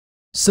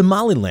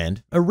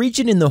Somaliland, a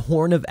region in the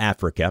Horn of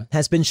Africa,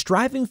 has been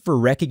striving for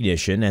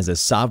recognition as a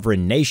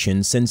sovereign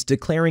nation since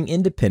declaring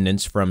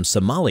independence from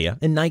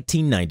Somalia in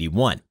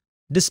 1991.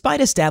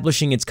 Despite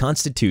establishing its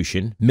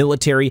constitution,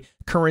 military,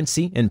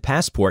 currency, and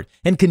passport,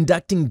 and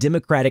conducting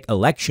democratic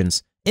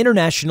elections,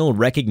 international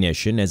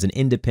recognition as an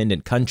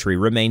independent country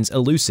remains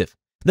elusive.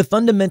 The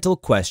fundamental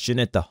question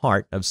at the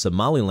heart of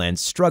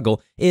Somaliland's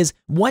struggle is,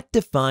 what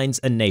defines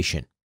a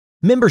nation?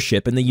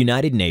 Membership in the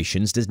United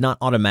Nations does not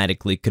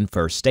automatically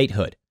confer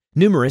statehood.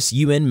 Numerous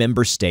UN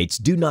member states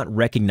do not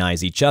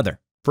recognize each other.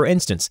 For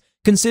instance,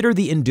 consider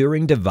the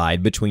enduring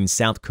divide between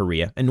South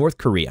Korea and North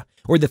Korea,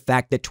 or the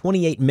fact that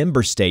 28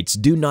 member states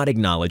do not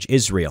acknowledge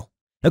Israel.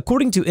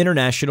 According to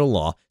international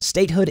law,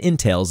 statehood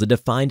entails a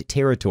defined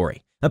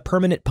territory, a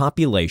permanent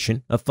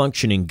population, a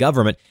functioning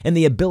government, and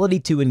the ability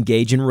to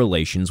engage in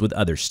relations with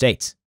other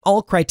states,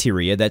 all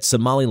criteria that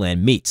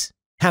Somaliland meets.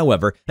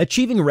 However,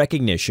 achieving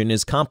recognition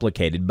is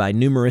complicated by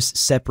numerous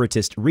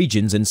separatist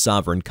regions and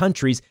sovereign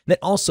countries that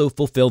also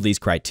fulfill these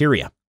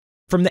criteria.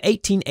 From the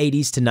 1880s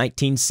to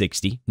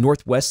 1960,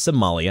 Northwest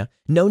Somalia,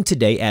 known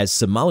today as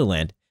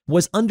Somaliland,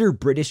 was under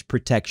British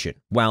protection,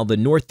 while the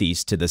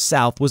northeast to the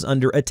south was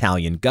under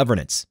Italian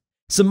governance.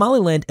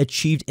 Somaliland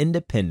achieved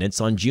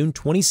independence on June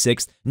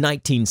 26,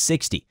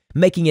 1960,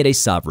 making it a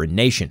sovereign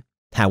nation.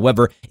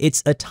 However,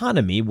 its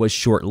autonomy was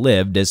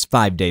short-lived as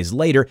 5 days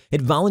later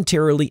it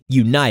voluntarily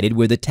united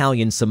with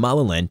Italian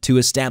Somaliland to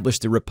establish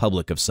the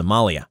Republic of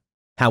Somalia.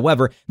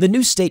 However, the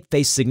new state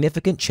faced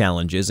significant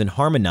challenges in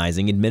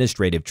harmonizing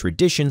administrative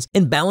traditions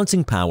and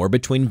balancing power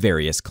between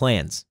various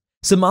clans.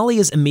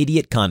 Somalia's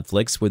immediate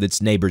conflicts with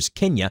its neighbors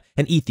Kenya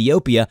and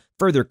Ethiopia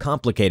further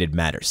complicated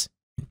matters.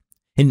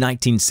 In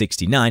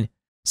 1969,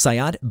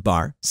 Siad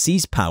Barre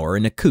seized power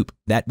in a coup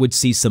that would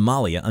see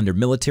Somalia under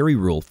military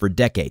rule for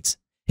decades.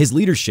 His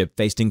leadership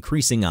faced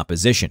increasing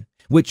opposition,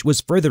 which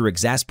was further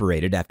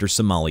exasperated after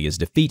Somalia's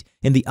defeat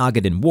in the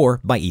Ogaden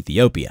War by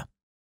Ethiopia.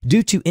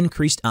 Due to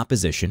increased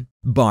opposition,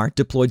 Barre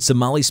deployed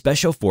Somali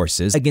special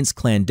forces against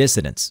clan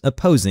dissidents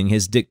opposing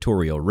his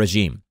dictatorial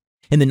regime.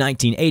 In the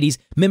 1980s,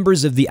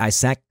 members of the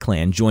Isaaq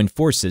clan joined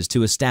forces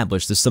to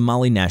establish the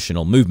Somali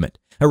National Movement,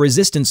 a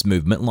resistance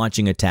movement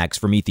launching attacks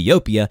from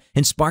Ethiopia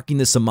and sparking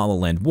the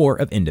Somaliland War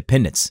of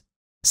Independence.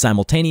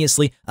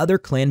 Simultaneously, other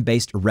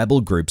clan-based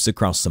rebel groups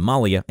across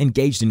Somalia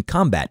engaged in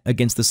combat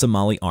against the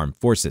Somali armed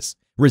forces,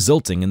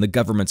 resulting in the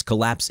government's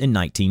collapse in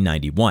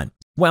 1991.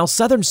 While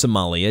southern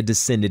Somalia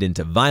descended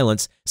into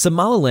violence,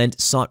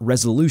 Somaliland sought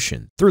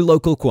resolution through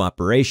local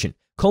cooperation,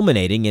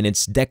 culminating in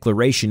its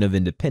declaration of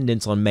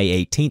independence on May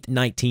 18,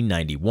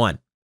 1991.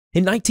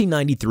 In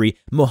 1993,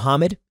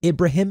 Mohammed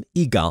Ibrahim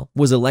Igal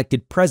was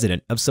elected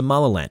president of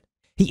Somaliland.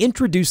 He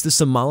introduced the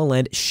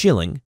Somaliland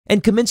shilling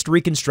and commenced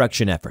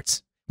reconstruction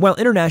efforts. While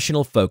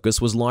international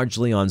focus was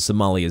largely on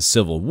Somalia's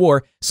civil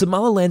war,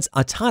 Somaliland's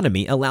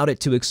autonomy allowed it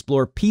to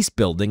explore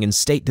peace-building and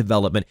state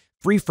development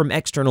free from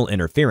external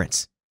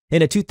interference.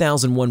 In a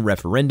 2001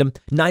 referendum,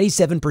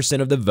 97%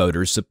 of the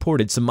voters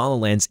supported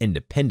Somaliland's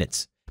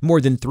independence.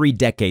 More than 3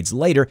 decades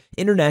later,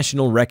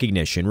 international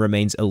recognition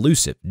remains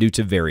elusive due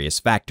to various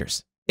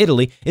factors.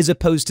 Italy is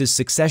opposed to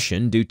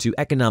secession due to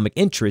economic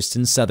interests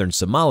in southern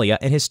Somalia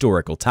and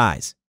historical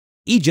ties.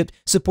 Egypt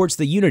supports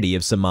the unity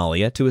of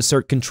Somalia to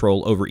assert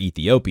control over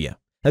Ethiopia,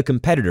 a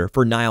competitor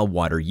for Nile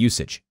water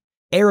usage.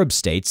 Arab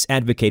states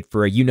advocate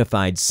for a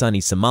unified Sunni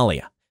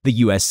Somalia. The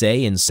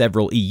USA and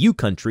several EU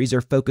countries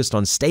are focused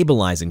on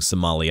stabilizing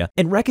Somalia,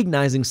 and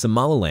recognizing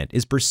Somaliland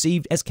is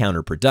perceived as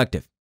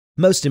counterproductive.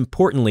 Most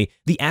importantly,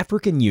 the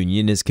African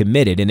Union is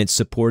committed in its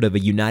support of a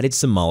united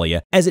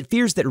Somalia, as it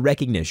fears that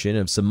recognition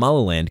of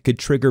Somaliland could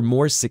trigger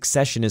more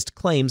secessionist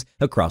claims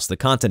across the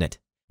continent.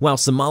 While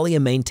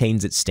Somalia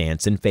maintains its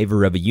stance in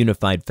favor of a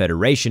unified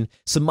federation,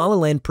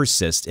 Somaliland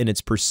persists in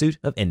its pursuit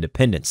of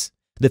independence.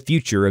 The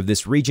future of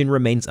this region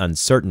remains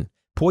uncertain,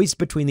 poised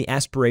between the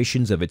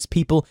aspirations of its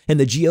people and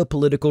the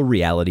geopolitical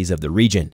realities of the region.